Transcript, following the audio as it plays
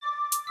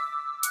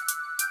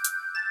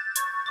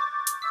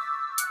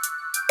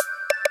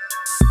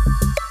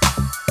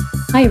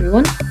Hi,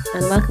 everyone,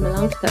 and welcome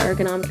along to the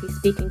Ergonomically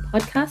Speaking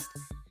podcast.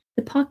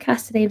 The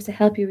podcast today aims to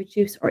help you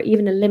reduce or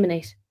even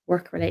eliminate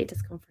work related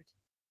discomfort.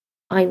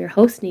 I'm your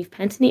host, Neve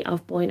Pentony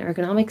of Boyne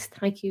Ergonomics.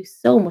 Thank you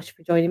so much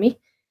for joining me.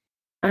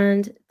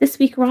 And this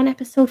week we're on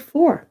episode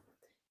 4.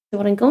 So,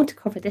 what I'm going to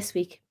cover this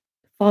week,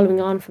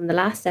 following on from the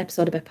last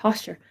episode about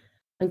posture,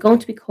 I'm going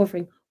to be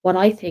covering what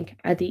I think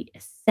are the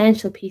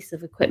essential pieces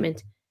of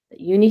equipment that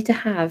you need to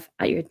have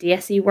at your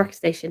DSE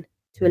workstation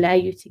to allow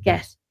you to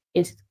get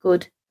into the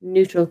good,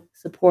 neutral,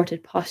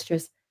 supported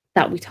postures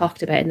that we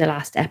talked about in the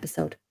last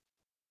episode.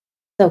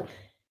 So,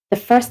 the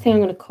first thing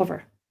I'm going to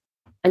cover,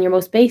 and your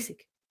most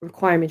basic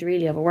requirement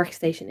really of a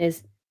workstation,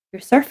 is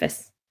your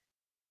surface.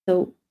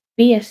 So,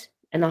 be it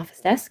an office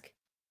desk,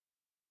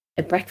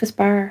 a breakfast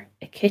bar,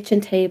 a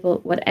kitchen table,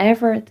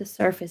 whatever the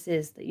surface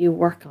is that you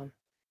work on,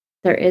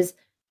 there is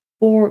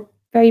 4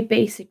 very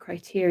basic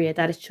criteria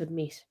that it should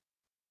meet.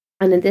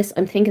 And in this,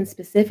 I'm thinking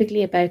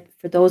specifically about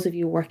for those of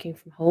you working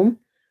from home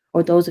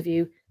or those of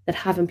you that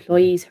have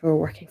employees who are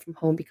working from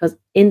home, because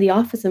in the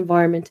office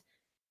environment,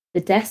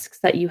 the desks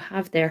that you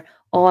have there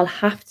all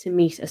have to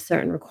meet a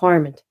certain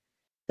requirement.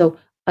 So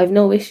I've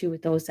no issue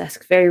with those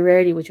desks. Very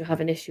rarely would you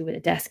have an issue with a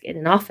desk in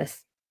an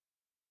office.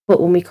 But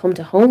when we come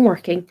to home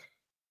working,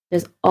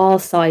 there's all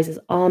sizes,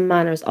 all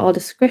manners, all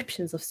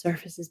descriptions of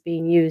surfaces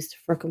being used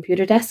for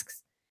computer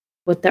desks.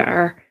 But there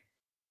are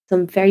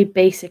some very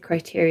basic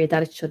criteria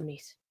that it should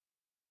meet.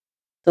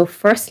 So,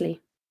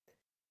 firstly,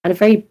 at a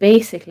very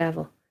basic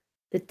level,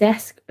 the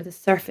desk or the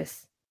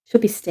surface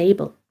should be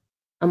stable.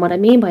 And what I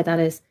mean by that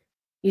is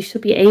you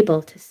should be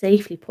able to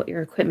safely put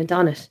your equipment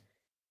on it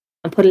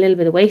and put a little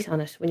bit of weight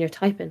on it when you're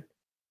typing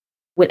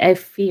without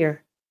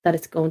fear that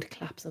it's going to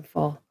collapse and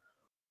fall,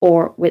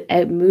 or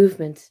without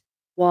movement,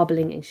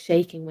 wobbling and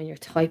shaking when you're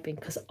typing,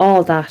 because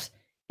all that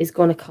is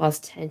going to cause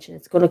tension.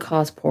 It's going to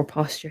cause poor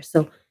posture.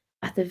 So,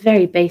 at the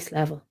very base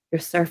level, your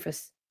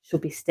surface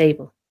should be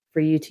stable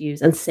for you to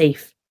use and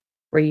safe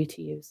for you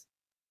to use.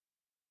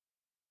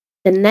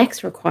 The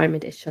next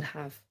requirement it should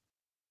have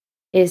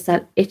is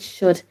that it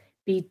should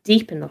be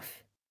deep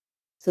enough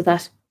so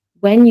that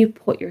when you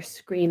put your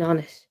screen on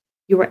it,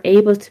 you are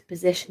able to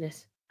position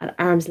it at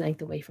arm's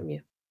length away from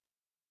you.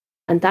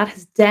 And that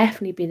has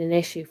definitely been an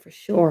issue for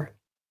sure,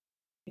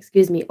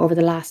 over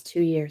the last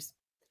 2 years,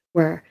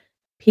 where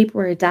people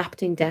were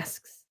adapting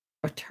desks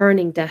or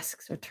turning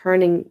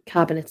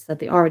cabinets that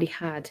they already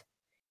had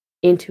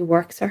into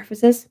work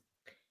surfaces.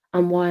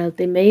 And while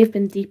they may have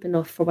been deep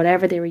enough for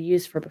whatever they were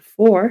used for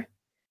before,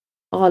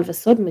 all of a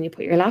sudden, when you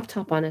put your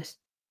laptop on it,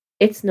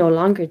 it's no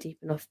longer deep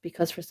enough,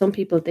 because for some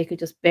people, they could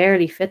just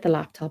barely fit the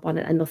laptop on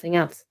it and nothing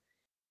else.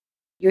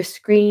 Your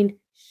screen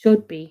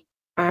should be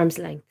arm's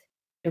length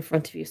in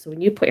front of you. So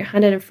when you put your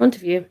hand out in front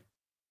of you,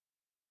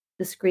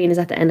 the screen is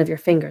at the end of your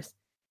fingers.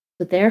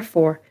 So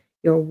therefore,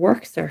 your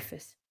work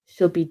surface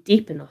should be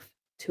deep enough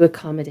to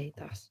accommodate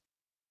that.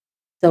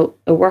 So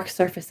a work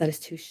surface that is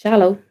too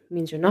shallow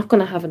means you're not going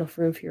to have enough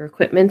room for your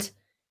equipment.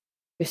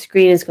 Your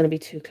screen is going to be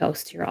too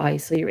close to your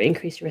eyes, so you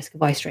increase your risk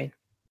of eye strain.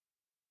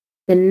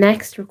 The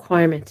next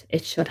requirement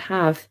it should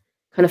have,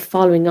 kind of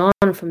following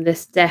on from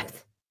this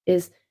depth,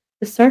 is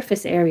the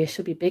surface area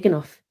should be big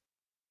enough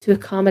to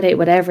accommodate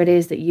whatever it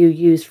is that you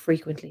use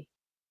frequently.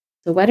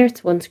 So whether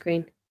it's one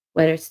screen,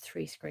 whether it's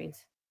 3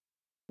 screens,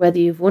 whether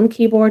you've one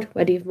keyboard,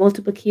 whether you've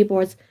multiple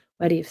keyboards,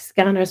 whether you've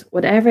scanners,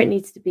 whatever it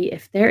needs to be,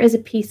 if there is a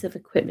piece of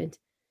equipment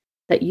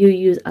that you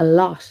use a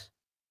lot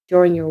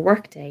during your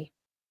workday,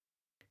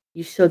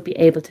 you should be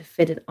able to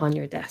fit it on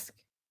your desk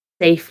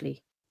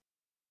safely.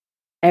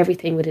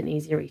 Everything within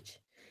easy reach.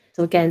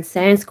 So again,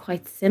 sounds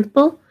quite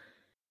simple,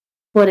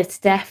 but it's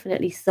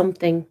definitely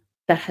something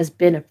that has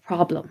been a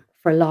problem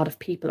for a lot of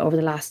people over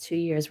the last 2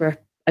 years, where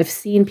I've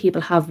seen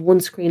people have one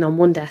screen on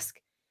one desk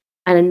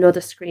and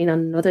another screen on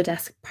another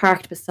desk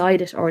parked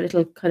beside it, or a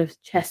little kind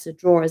of chest of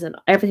drawers, and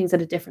everything's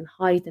at a different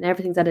height and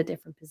everything's at a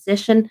different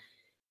position.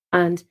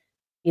 And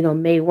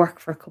may work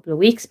for a couple of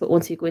weeks, but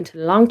once you go into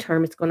the long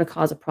term, it's going to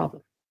cause a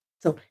problem.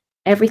 So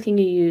everything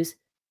you use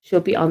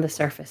should be on the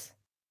surface.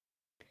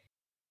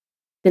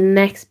 The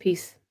next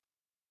piece,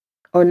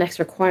 or next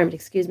requirement,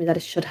 that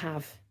it should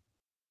have,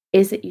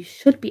 is that you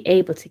should be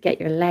able to get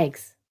your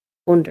legs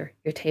under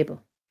your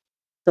table.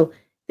 So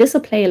this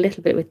will play a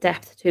little bit with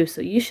depth too.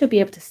 So you should be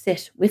able to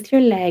sit with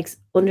your legs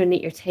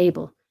underneath your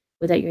table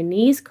without your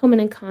knees coming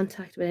in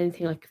contact with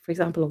anything, like, for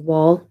example, a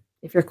wall,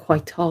 if you're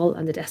quite tall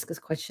and the desk is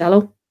quite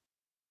shallow.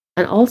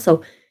 And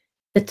also,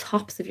 the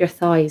tops of your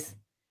thighs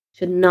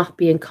should not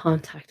be in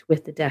contact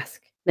with the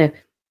desk. Now,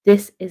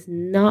 this is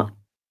not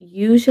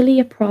usually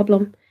a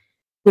problem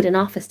with an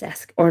office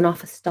desk or an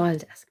office style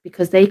desk,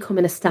 because they come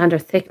in a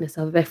standard thickness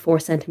of about 4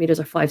 centimeters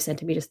or 5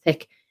 centimeters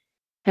thick.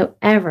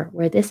 However,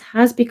 where this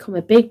has become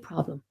a big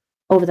problem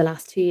over the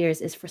last 2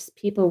 years is for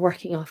people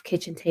working off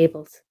kitchen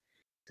tables.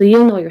 So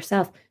you'll know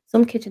yourself,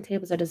 some kitchen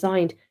tables are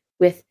designed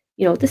with,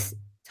 this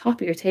top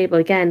of your table,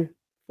 again,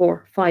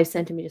 4, 5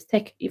 centimeters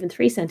thick, even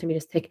 3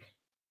 centimeters thick.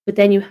 But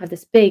then you have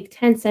this big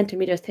 10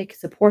 centimeters thick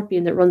support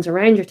beam that runs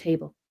around your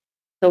table.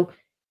 So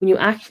when you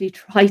actually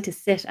try to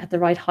sit at the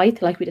right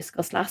height, like we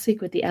discussed last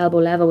week with the elbow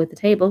level with the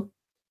table,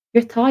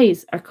 your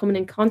thighs are coming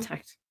in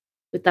contact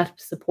with that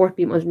support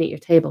beam underneath your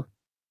table.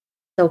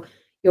 So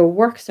your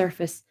work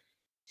surface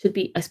should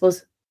be, I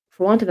suppose,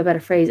 for want of a better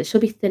phrase, it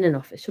should be thin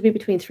enough. It should be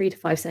between 3 to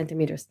 5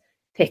 centimeters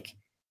thick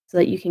so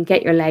that you can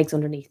get your legs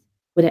underneath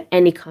without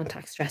any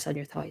contact stress on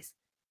your thighs.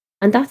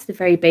 And that's the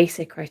very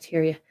basic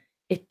criteria.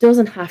 It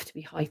doesn't have to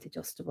be height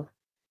adjustable.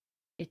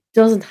 It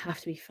doesn't have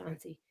to be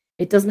fancy.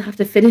 It doesn't have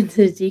to fit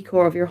into the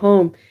decor of your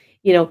home.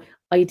 You know,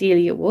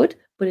 ideally it would,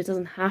 but it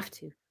doesn't have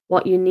to.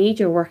 What you need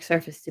your work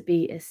surface to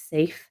be is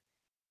safe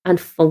and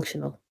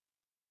functional.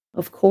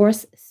 Of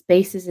course,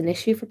 space is an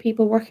issue for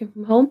people working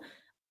from home.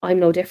 I'm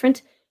no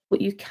different, but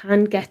you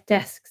can get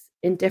desks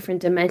in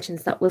different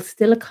dimensions that will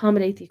still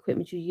accommodate the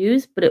equipment you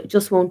use, but it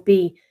just won't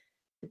be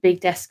the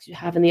big desks you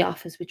have in the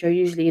office, which are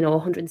usually,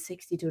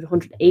 160 to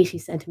 180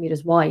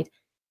 centimeters wide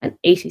and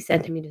 80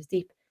 centimeters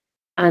deep.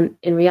 And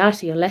in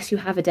reality, unless you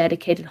have a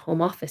dedicated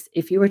home office,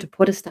 if you were to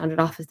put a standard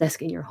office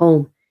desk in your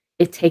home,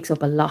 it takes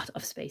up a lot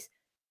of space.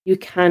 You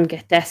can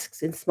get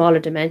desks in smaller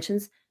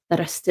dimensions that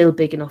are still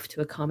big enough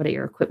to accommodate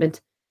your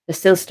equipment. They're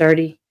still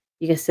sturdy.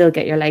 You can still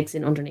get your legs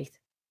in underneath.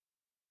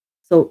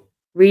 So,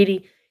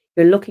 really,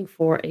 you're looking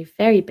for a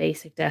very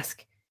basic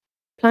desk,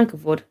 plank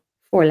of wood,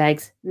 4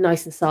 legs,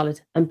 nice and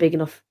solid, and big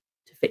enough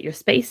to fit your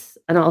space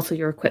and also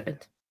your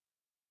equipment.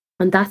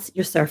 And that's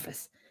your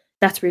surface.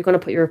 That's where you're going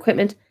to put your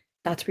equipment.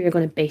 That's where you're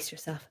going to base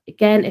yourself.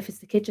 Again, if it's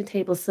the kitchen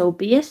table, so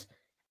be it,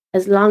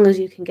 as long as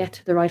you can get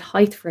to the right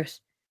height for it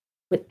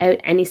without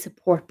any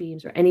support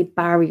beams or any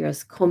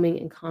barriers coming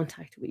in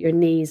contact with your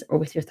knees or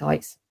with your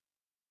thighs.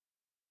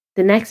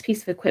 The next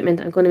piece of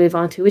equipment I'm going to move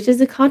on to, which is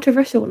a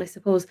controversial one, I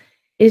suppose,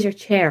 is your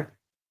chair.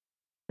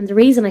 And the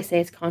reason I say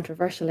it's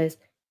controversial is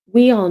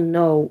we all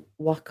know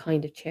what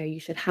kind of chair you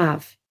should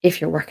have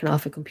if you're working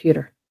off a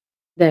computer.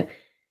 Now,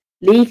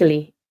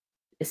 legally,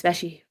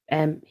 especially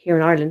here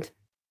in Ireland,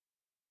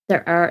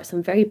 there are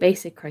some very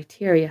basic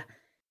criteria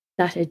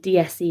that a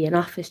DSE, an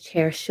office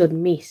chair, should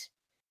meet.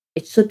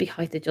 It should be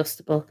height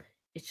adjustable.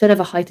 It should have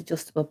a height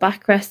adjustable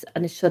backrest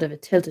and it should have a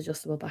tilt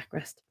adjustable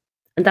backrest.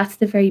 And that's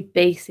the very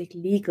basic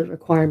legal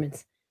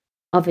requirements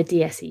of a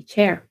DSE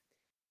chair.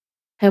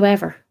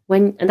 However,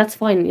 and that's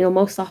fine,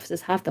 most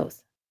offices have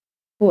those.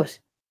 But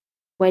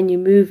when you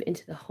move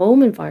into the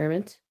home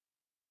environment,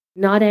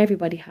 not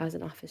everybody has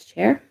an office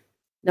chair.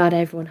 Not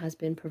everyone has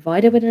been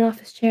provided with an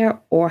office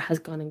chair or has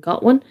gone and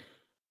got one.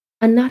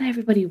 And not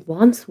everybody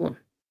wants one,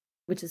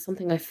 which is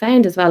something I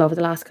found as well over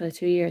the last kind of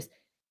 2 years,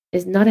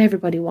 is not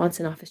everybody wants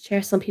an office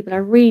chair. Some people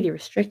are really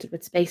restricted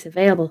with space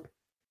available,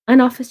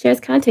 and office chairs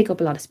can take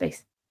up a lot of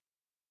space.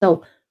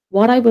 So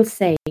what I will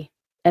say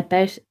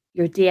about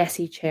your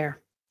DSE chair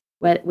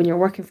when you're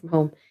working from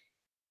home,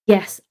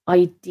 yes,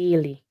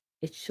 ideally,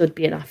 it should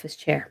be an office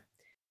chair.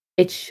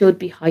 It should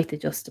be height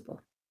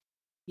adjustable.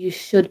 You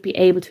should be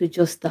able to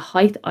adjust the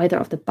height either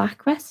of the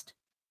backrest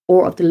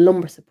or of the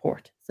lumbar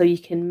support, so you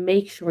can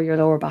make sure your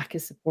lower back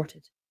is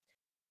supported.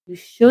 You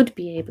should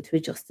be able to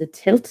adjust the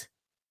tilt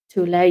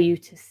to allow you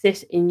to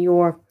sit in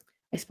your,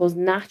 I suppose,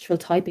 natural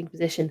typing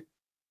position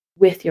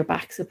with your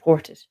back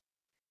supported.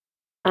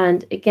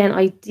 And again,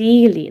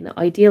 ideally, in the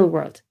ideal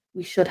world,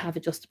 we should have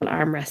adjustable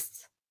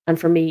armrests. And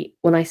for me,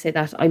 when I say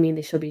that, I mean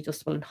they should be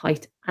adjustable in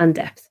height and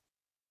depth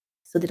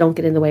so they don't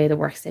get in the way of the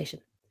workstation.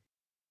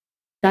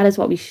 That is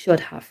what we should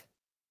have.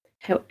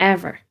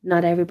 However,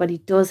 not everybody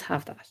does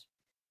have that.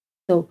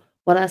 So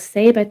what I'll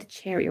say about the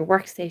chair at your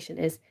workstation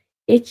is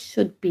it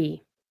should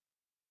be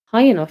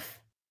high enough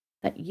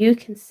that you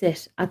can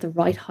sit at the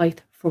right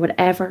height for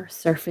whatever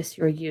surface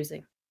you're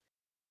using.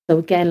 So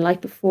again,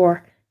 like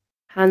before,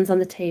 hands on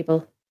the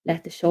table,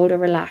 let the shoulder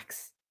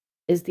relax,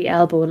 is the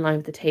elbow in line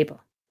with the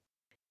table.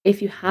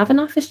 If you have an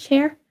office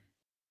chair,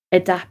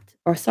 adjust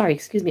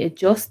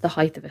the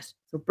height of it.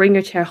 So bring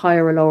your chair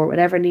higher or lower,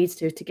 whatever needs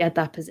to get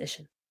that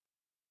position.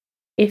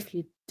 If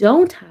you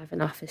don't have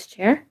an office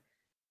chair,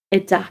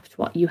 adapt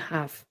what you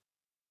have.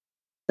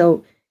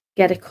 So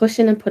get a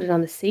cushion and put it on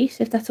the seat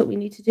if that's what we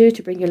need to do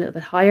to bring you a little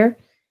bit higher.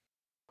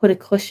 Put a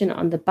cushion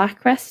on the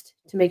backrest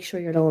to make sure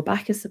your lower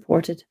back is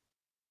supported.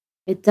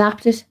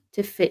 Adapt it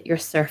to fit your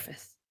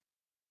surface.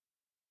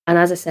 And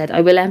as I said,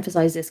 I will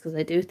emphasize this because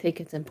I do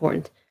think it's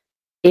important.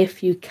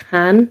 If you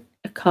can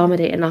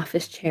accommodate an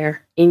office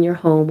chair in your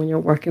home when you're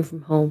working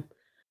from home,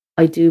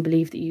 I do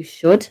believe that you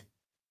should.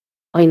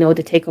 I know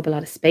they take up a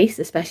lot of space,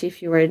 especially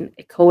if you're in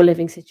a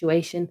co-living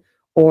situation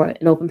or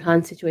an open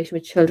plan situation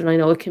with children. I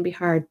know it can be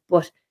hard,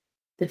 but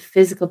the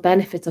physical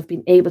benefits of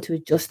being able to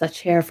adjust that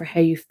chair for how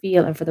you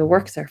feel and for the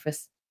work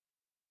surface,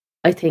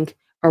 I think,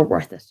 are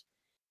worth it.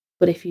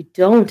 But if you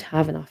don't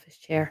have an office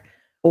chair,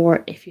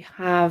 or if you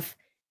have,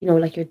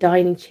 like your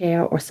dining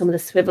chair or some of the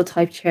swivel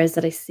type chairs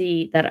that I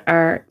see that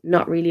are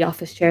not really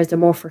office chairs, they're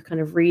more for kind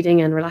of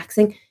reading and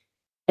relaxing,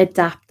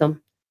 adapt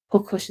them.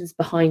 Put cushions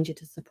behind you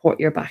to support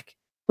your back.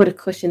 Put a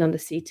cushion on the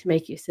seat to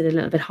make you sit a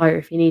little bit higher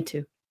if you need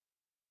to.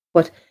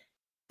 But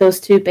those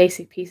two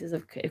basic pieces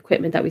of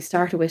equipment that we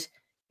started with,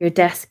 your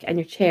desk and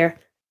your chair,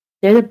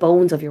 they're the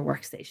bones of your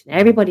workstation.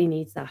 Everybody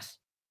needs that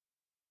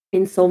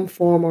in some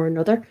form or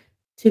another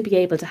to be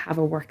able to have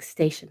a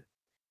workstation.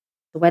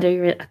 So whether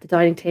you're at the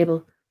dining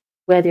table,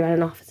 whether you're at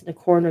an office in a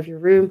corner of your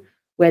room,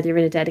 whether you're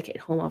in a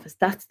dedicated home office,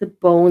 that's the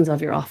bones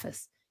of your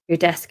office, your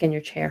desk and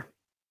your chair.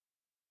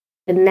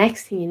 The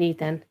next thing you need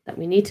then that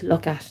we need to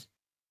look at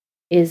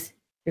is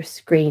your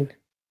screen.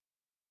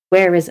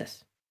 Where is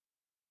it?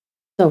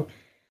 So,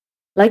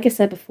 like I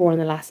said before in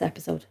the last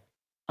episode,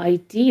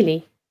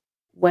 ideally,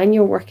 when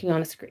you're working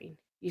on a screen,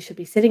 you should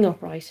be sitting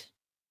upright,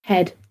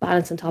 head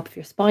balanced on top of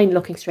your spine,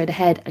 looking straight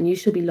ahead, and you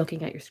should be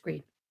looking at your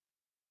screen.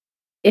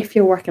 If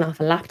you're working off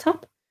a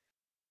laptop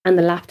and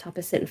the laptop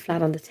is sitting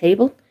flat on the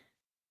table,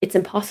 it's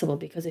impossible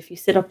because if you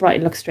sit upright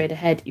and look straight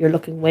ahead, you're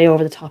looking way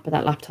over the top of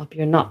that laptop.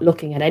 You're not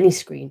looking at any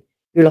screen,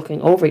 you're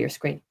looking over your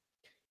screen.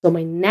 So,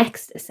 my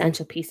next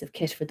essential piece of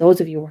kit for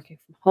those of you working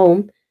from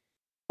home,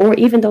 or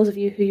even those of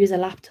you who use a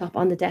laptop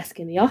on the desk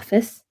in the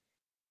office,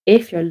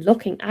 if you're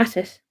looking at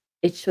it,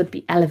 it should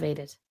be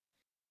elevated.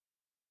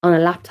 On a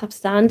laptop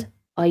stand,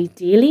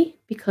 ideally,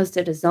 because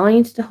they're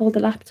designed to hold the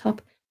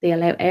laptop, they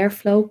allow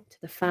airflow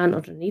to the fan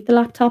underneath the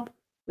laptop,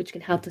 which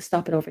can help to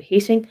stop it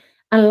overheating.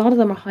 And a lot of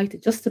them are height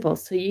adjustable,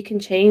 so you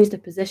can change the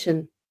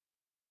position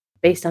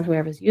based on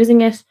whoever's using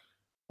it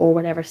or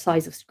whatever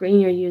size of screen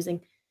you're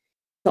using.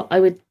 So I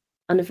would,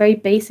 on a very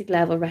basic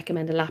level,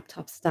 recommend a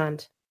laptop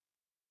stand.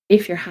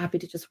 If you're happy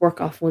to just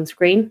work off one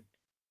screen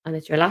and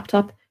it's your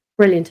laptop,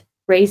 brilliant,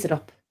 raise it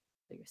up.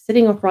 So you're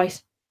sitting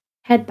upright,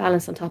 head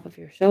balanced on top of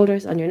your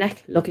shoulders, on your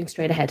neck, looking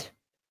straight ahead.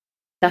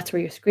 That's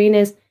where your screen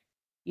is.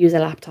 Use a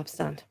laptop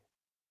stand.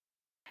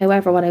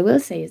 However, what I will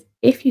say is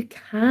if you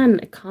can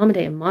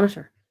accommodate a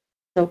monitor,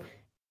 so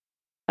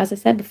as I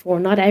said before,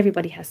 not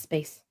everybody has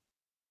space.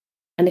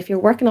 And if you're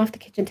working off the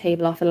kitchen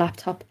table off a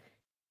laptop,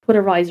 put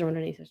a riser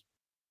underneath it,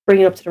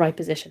 bring it up to the right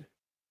position.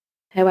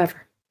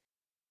 However,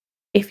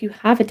 if you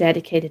have a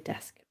dedicated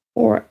desk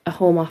or a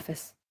home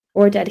office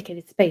or a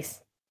dedicated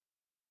space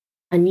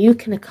and you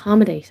can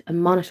accommodate a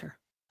monitor,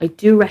 I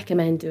do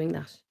recommend doing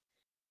that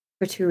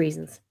for two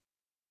reasons.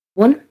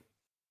 One,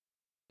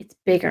 it's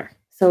bigger.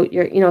 So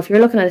if you're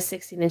looking at a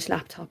 16-inch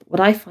laptop,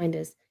 what I find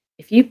is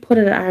if you put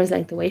it at arm's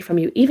length away from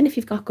you, even if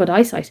you've got good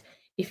eyesight,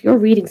 if you're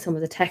reading some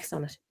of the text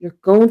on it, you're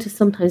going to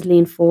sometimes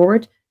lean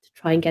forward to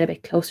try and get a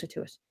bit closer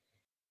to it.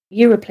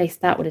 You replace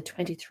that with a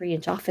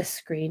 23-inch office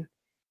screen.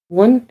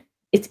 One,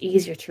 it's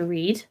easier to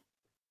read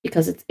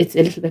because it's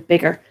a little bit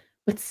bigger.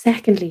 But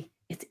secondly,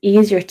 it's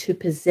easier to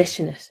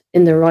position it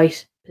in the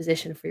right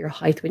position for your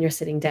height when you're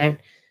sitting down.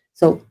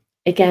 So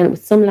again,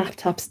 with some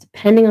laptops,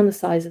 depending on the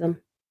size of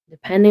them,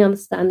 depending on the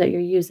stand that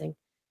you're using,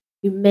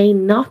 you may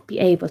not be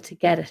able to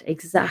get it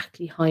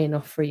exactly high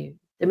enough for you.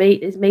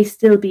 It may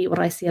still be what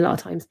I see a lot of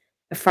times,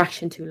 a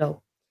fraction too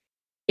low.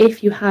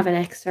 If you have an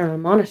external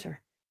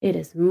monitor, it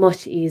is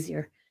much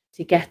easier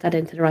to get that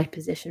into the right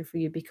position for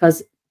you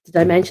because the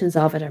dimensions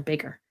of it are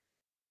bigger.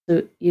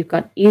 So you've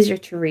got easier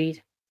to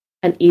read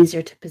and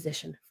easier to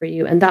position for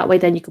you. And that way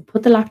then you can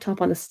put the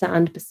laptop on a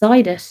stand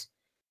beside it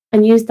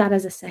and use that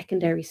as a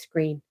secondary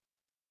screen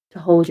to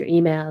hold your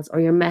emails or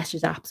your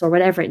message apps or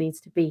whatever it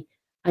needs to be,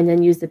 and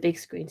then use the big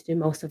screen to do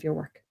most of your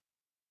work.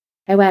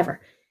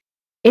 However,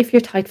 if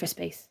you're tight for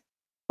space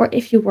or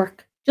if you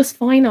work just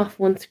fine off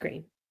one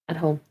screen at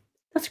home,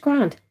 that's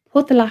grand.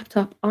 Put the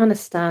laptop on a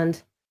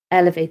stand,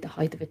 elevate the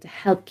height of it to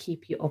help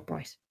keep you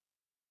upright.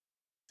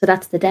 So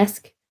that's the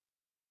desk,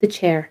 the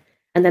chair,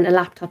 and then a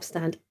laptop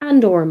stand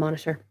and or a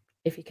monitor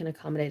if you can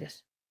accommodate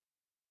it.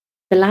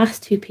 The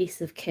last two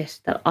pieces of kit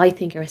that I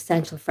think are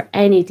essential for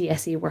any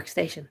DSE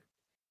workstation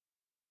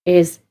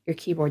is your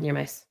keyboard and your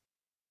mouse.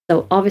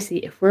 So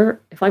obviously if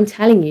I'm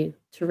telling you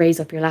to raise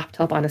up your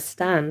laptop on a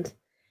stand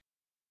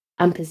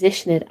and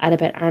position it at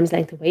about arm's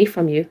length away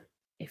from you,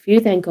 if you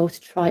then go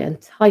to try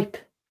and type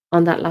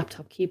on that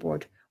laptop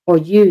keyboard or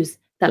use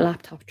that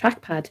laptop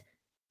trackpad,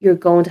 you're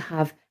going to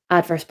have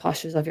adverse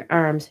postures of your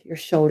arms, your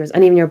shoulders,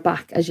 and even your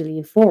back as you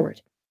lean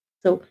forward.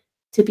 So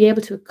to be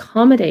able to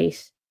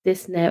accommodate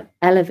this now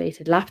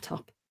elevated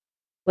laptop,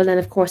 well then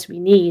of course we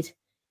need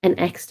an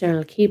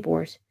external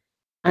keyboard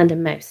and a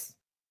mouse.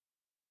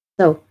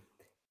 So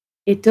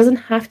it doesn't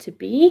have to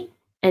be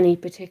any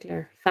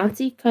particular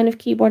fancy kind of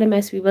keyboard and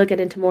mouse. We will get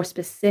into more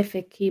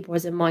specific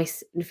keyboards and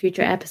mice in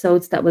future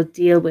episodes that will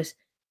deal with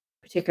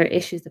particular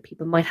issues that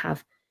people might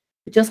have.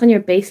 But just on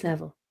your base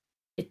level,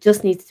 it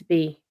just needs to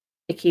be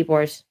a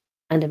keyboard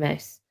and a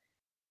mouse.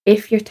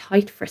 If you're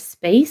tight for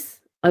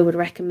space, I would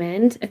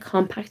recommend a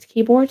compact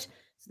keyboard.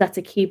 So that's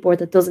a keyboard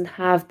that doesn't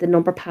have the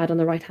number pad on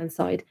the right hand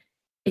side.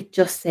 It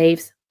just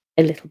saves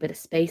a little bit of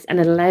space and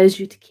it allows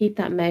you to keep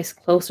that mouse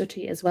closer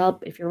to you as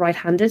well if you're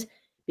right-handed,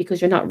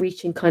 because you're not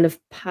reaching kind of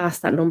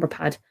past that number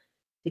pad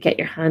to get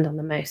your hand on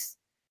the mouse.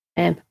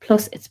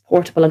 Plus it's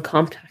portable and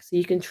compact, so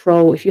you can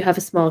throw, if you have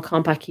a small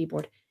compact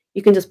keyboard,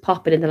 you can just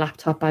pop it in the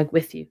laptop bag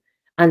with you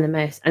and the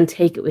mouse and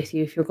take it with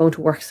you if you're going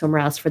to work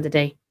somewhere else for the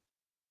day.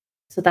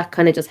 So that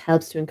kind of just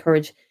helps to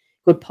encourage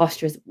good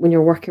postures when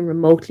you're working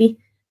remotely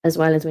as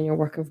well as when you're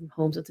working from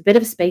home. So it's a bit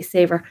of a space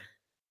saver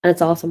and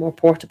it's also more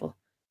portable.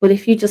 But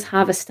if you just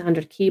have a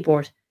standard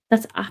keyboard,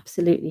 that's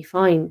absolutely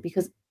fine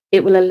because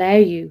it will allow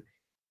you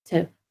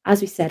to, as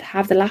we said,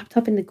 have the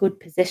laptop in the good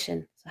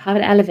position. So have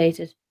it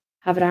elevated,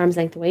 have it arm's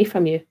length away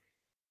from you.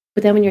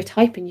 But then when you're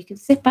typing, you can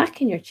sit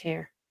back in your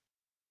chair,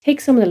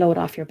 take some of the load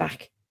off your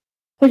back,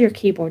 pull your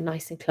keyboard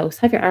nice and close,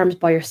 have your arms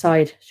by your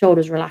side,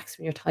 shoulders relaxed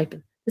when you're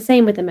typing. The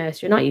same with the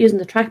mouse. You're not using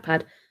the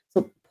trackpad,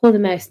 so pull the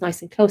mouse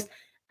nice and close.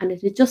 And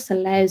it just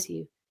allows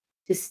you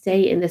to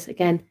stay in this,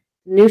 again,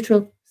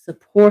 neutral,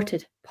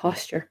 supported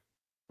posture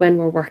when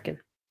we're working.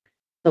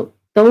 So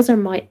those are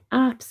my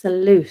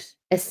absolute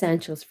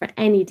essentials for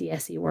any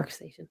DSE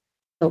workstation.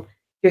 So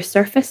your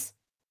surface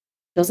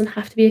doesn't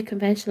have to be a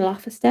conventional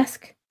office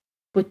desk,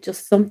 but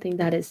just something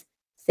that is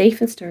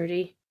safe and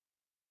sturdy,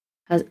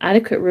 has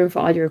adequate room for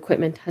all your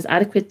equipment, has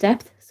adequate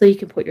depth so you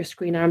can put your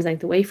screen arm's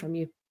length away from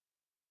you,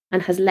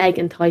 and has leg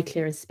and thigh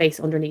clearance space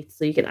underneath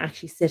so you can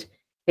actually sit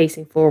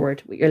facing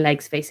forward with your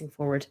legs facing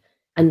forward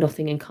and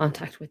nothing in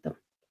contact with them.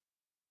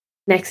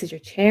 Next is your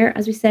chair,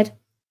 as we said,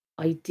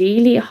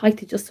 ideally a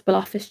height adjustable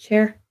office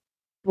chair,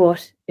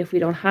 but if we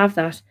don't have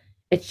that,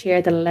 a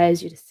chair that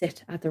allows you to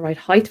sit at the right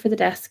height for the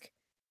desk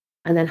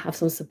and then have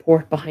some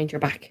support behind your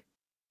back.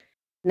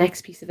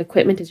 Next piece of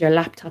equipment is your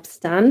laptop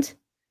stand.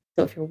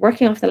 So if you're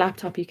working off the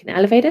laptop, you can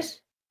elevate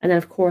it. And then,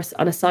 of course,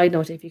 on a side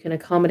note, if you can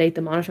accommodate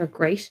the monitor,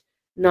 great.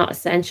 Not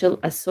essential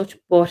as such,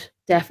 but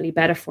definitely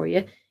better for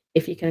you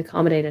if you can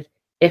accommodate it.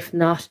 If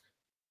not,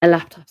 a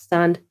laptop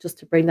stand just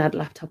to bring that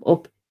laptop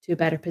up to a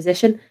better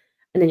position.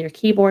 And then your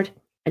keyboard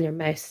and your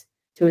mouse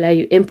to allow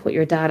you input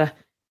your data,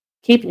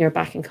 keeping your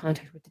back in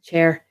contact with the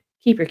chair,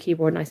 keep your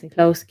keyboard nice and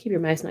close, keep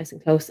your mouse nice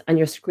and close, and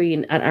your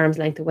screen at arm's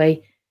length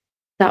away.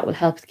 That will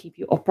help to keep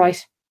you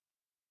upright.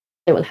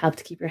 It will help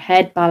to keep your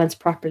head balanced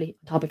properly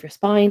on top of your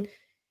spine.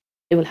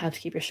 It will help to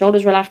keep your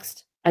shoulders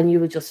relaxed, and you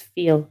will just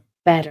feel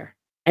better.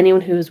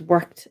 Anyone who has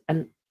worked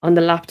on the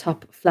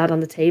laptop flat on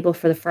the table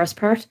for the first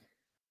part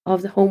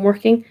of the home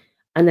working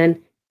and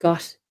then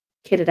got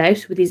kitted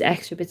out with these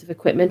extra bits of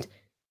equipment,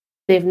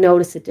 they've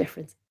noticed a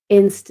difference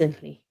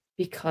instantly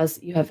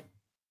because you have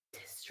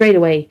straight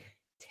away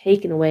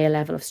taken away a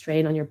level of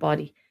strain on your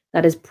body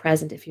that is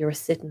present if you're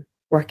sitting,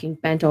 working,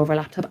 bent over a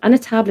laptop, and a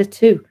tablet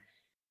too.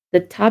 The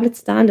tablet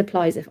stand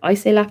applies. If I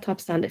say laptop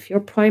stand, if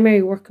your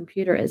primary work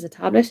computer is a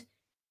tablet,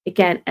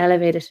 again,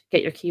 elevate it,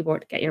 get your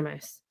keyboard, get your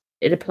mouse.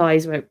 It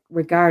applies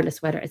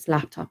regardless whether it's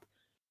laptop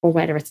or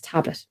whether it's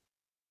tablet.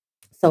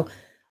 So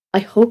I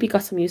hope you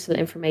got some useful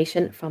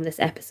information from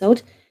this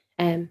episode.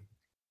 And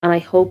I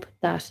hope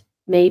that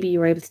maybe you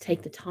were able to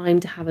take the time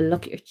to have a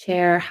look at your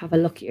chair, have a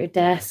look at your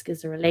desk.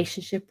 Is the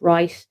relationship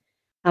right?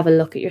 Have a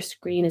look at your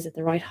screen. Is it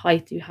the right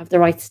height? Do you have the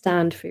right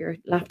stand for your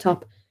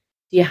laptop?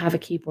 Do you have a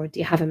keyboard?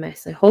 Do you have a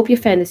mouse? I hope you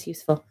found this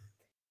useful.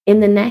 In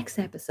the next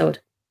episode,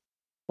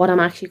 what I'm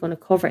actually going to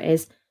cover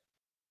is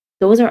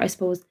those are, I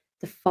suppose,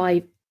 the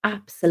 5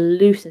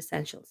 absolute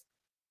essentials.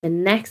 The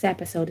next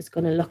episode is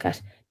going to look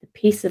at the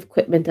piece of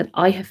equipment that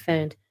I have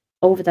found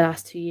over the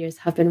last 2 years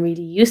have been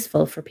really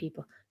useful for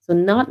people. So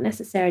not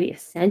necessarily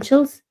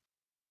essentials,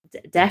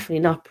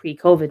 definitely not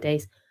pre-COVID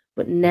days,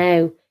 but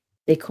now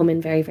they come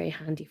in very, very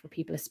handy for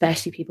people,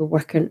 especially people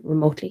working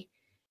remotely.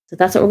 So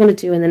that's what we're going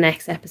to do in the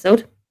next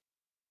episode.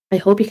 I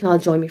hope you can all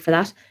join me for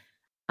that.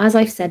 As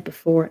I've said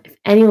before, if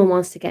anyone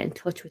wants to get in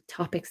touch with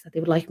topics that they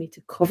would like me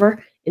to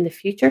cover in the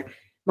future,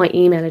 my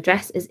email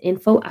address is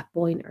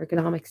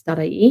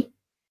info@boynergonomics.ie.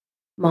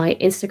 My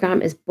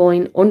Instagram is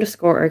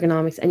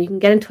boyne_ergonomics, and you can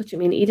get in touch with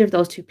me in either of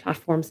those 2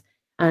 platforms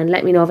and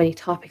let me know of any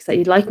topics that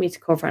you'd like me to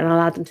cover, and I'll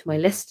add them to my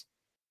list.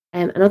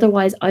 And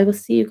otherwise, I will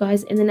see you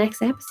guys in the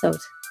next episode.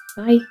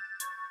 Bye.